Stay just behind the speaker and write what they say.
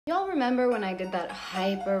Y'all remember when I did that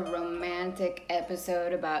hyper-romantic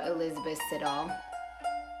episode about Elizabeth Siddal?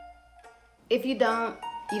 If you don't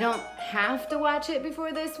have to watch it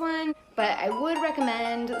before this one, but I would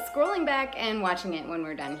recommend scrolling back and watching it when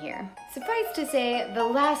we're done here. Suffice to say, the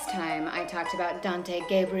last time I talked about Dante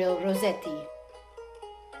Gabriel Rossetti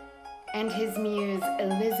and his muse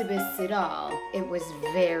Elizabeth Siddal, it was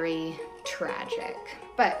very tragic.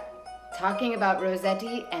 But talking about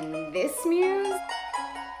Rossetti and this muse,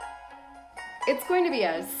 it's going to be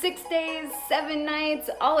a 6 days, 7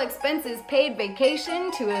 nights, all expenses paid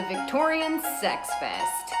vacation to a Victorian sex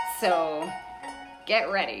fest. So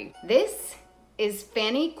get ready. This is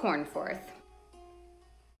Fanny Cornforth.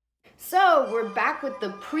 So we're back with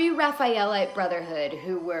the pre-raphaelite brotherhood,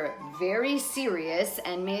 who were very serious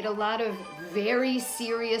and made a lot of very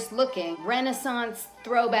serious looking Renaissance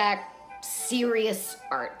throwback serious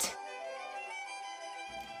art.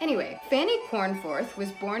 Anyway, Fanny Cornforth was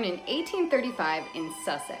born in 1835 in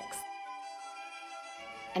Sussex.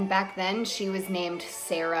 And back then, she was named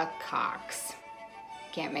Sarah Cox.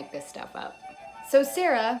 Can't make this stuff up. So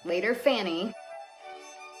Sarah, later Fanny,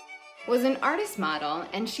 was an artist model,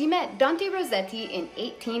 and she met Dante Rossetti in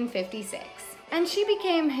 1856. And she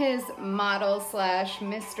became his model slash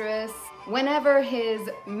mistress whenever his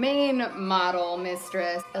main model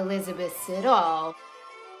mistress, Elizabeth Siddal,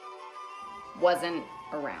 wasn't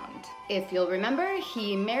around. If you'll remember,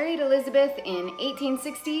 he married Elizabeth in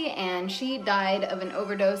 1860 and she died of an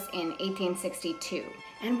overdose in 1862.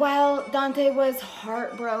 And while Dante was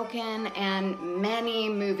heartbroken and many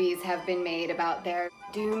movies have been made about their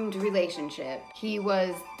doomed relationship, he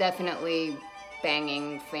was definitely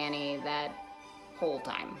banging Fanny that whole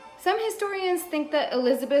time. Some historians think that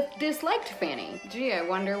Elizabeth disliked Fanny. Gee, I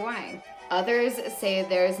wonder why. Others say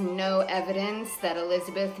there's no evidence that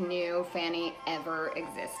Elizabeth knew Fanny ever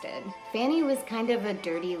existed. Fanny was kind of a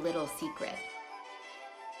dirty little secret.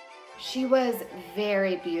 She was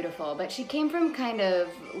very beautiful, but she came from kind of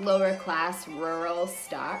lower class rural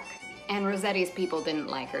stock, and Rossetti's people didn't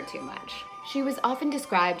like her too much. She was often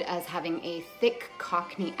described as having a thick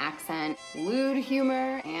Cockney accent, lewd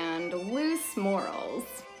humor, and loose morals.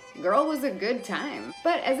 Girl was a good time.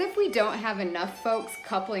 But as if we don't have enough folks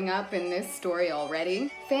coupling up in this story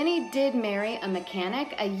already, Fanny did marry a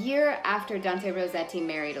mechanic a year after Dante Rossetti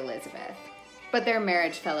married Elizabeth. But their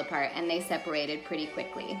marriage fell apart and they separated pretty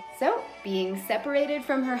quickly. So, being separated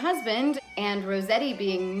from her husband, and Rossetti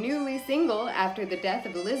being newly single after the death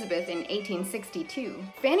of Elizabeth in 1862,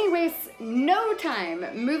 Fanny wastes no time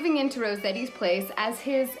moving into Rossetti's place as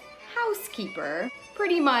his housekeeper,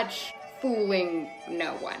 pretty much fooling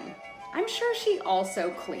no one. I'm sure she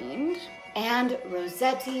also cleaned. And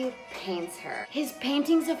Rossetti paints her. His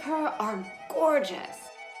paintings of her are gorgeous.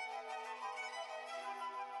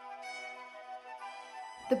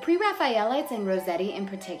 The pre-Raphaelites and Rossetti in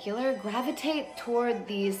particular gravitate toward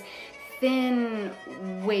these thin,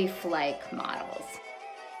 waif-like models.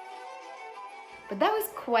 But that was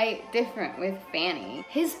quite different with Fanny.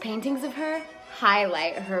 His paintings of her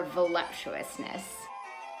highlight her voluptuousness.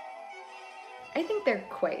 I think they're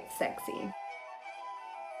quite sexy.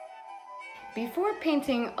 Before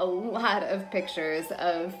painting a lot of pictures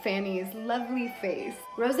of Fanny's lovely face,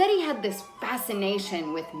 Rossetti had this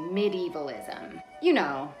fascination with medievalism. You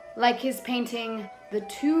know, like his painting, The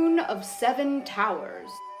Tune of Seven Towers.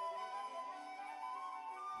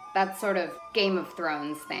 That sort of Game of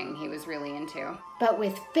Thrones thing he was really into. But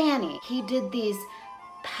with Fanny, he did these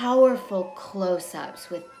powerful close-ups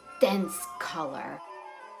with dense color.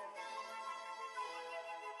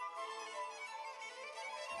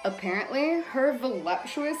 Apparently, her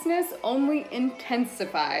voluptuousness only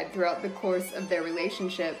intensified throughout the course of their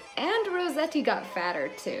relationship, and Rossetti got fatter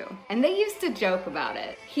too. And they used to joke about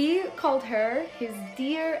it. He called her his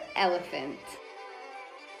dear elephant,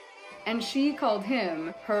 and she called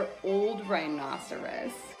him her old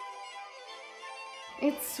rhinoceros.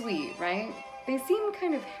 It's sweet, right? They seem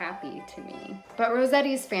kind of happy to me. But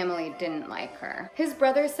Rossetti's family didn't like her. His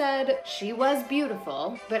brother said she was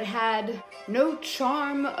beautiful, but had no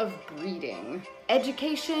charm of breeding,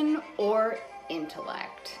 education, or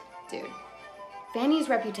intellect. Dude. Fanny's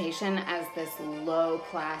reputation as this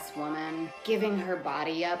low-class woman, giving her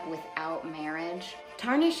body up without marriage,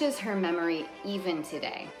 tarnishes her memory even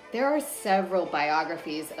today. There are several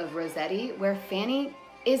biographies of Rossetti where Fanny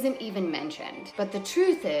isn't even mentioned. But the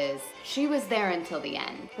truth is, she was there until the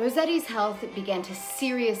end. Rossetti's health began to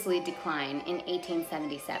seriously decline in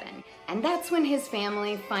 1877, and that's when his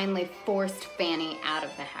family finally forced Fanny out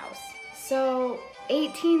of the house. So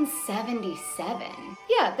 1877.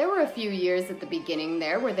 Yeah, there were a few years at the beginning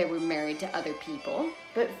there where they were married to other people,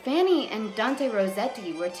 but Fanny and Dante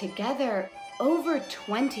Rossetti were together over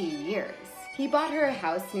 20 years. He bought her a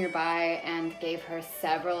house nearby and gave her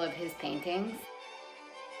several of his paintings.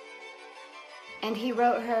 And he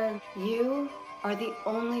wrote her, "You are the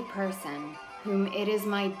only person whom it is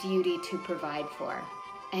my duty to provide for,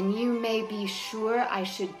 and you may be sure I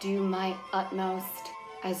should do my utmost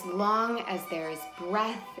as long as there is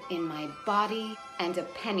breath in my body and a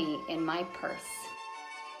penny in my purse."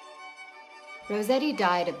 Rossetti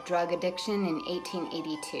died of drug addiction in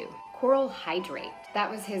 1882. Coral hydrate, that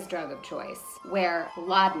was his drug of choice, where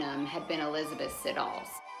laudanum had been Elizabeth Siddal's.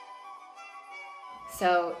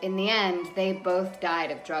 So in the end, they both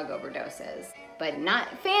died of drug overdoses, but not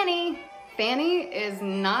Fanny. Fanny is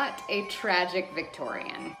not a tragic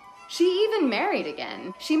Victorian. She even married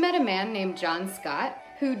again. She met a man named John Scott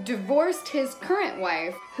who divorced his current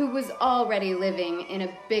wife, who was already living in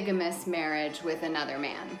a bigamous marriage with another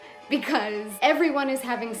man, because everyone is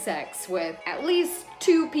having sex with at least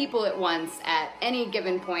 2 people at once at any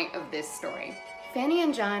given point of this story. Fanny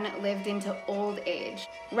and John lived into old age,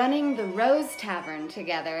 running the Rose Tavern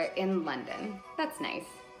together in London. That's nice.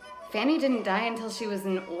 Fanny didn't die until she was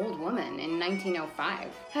an old woman in 1905,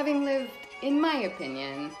 having lived, in my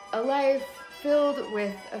opinion, a life filled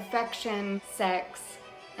with affection, sex,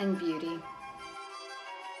 and beauty.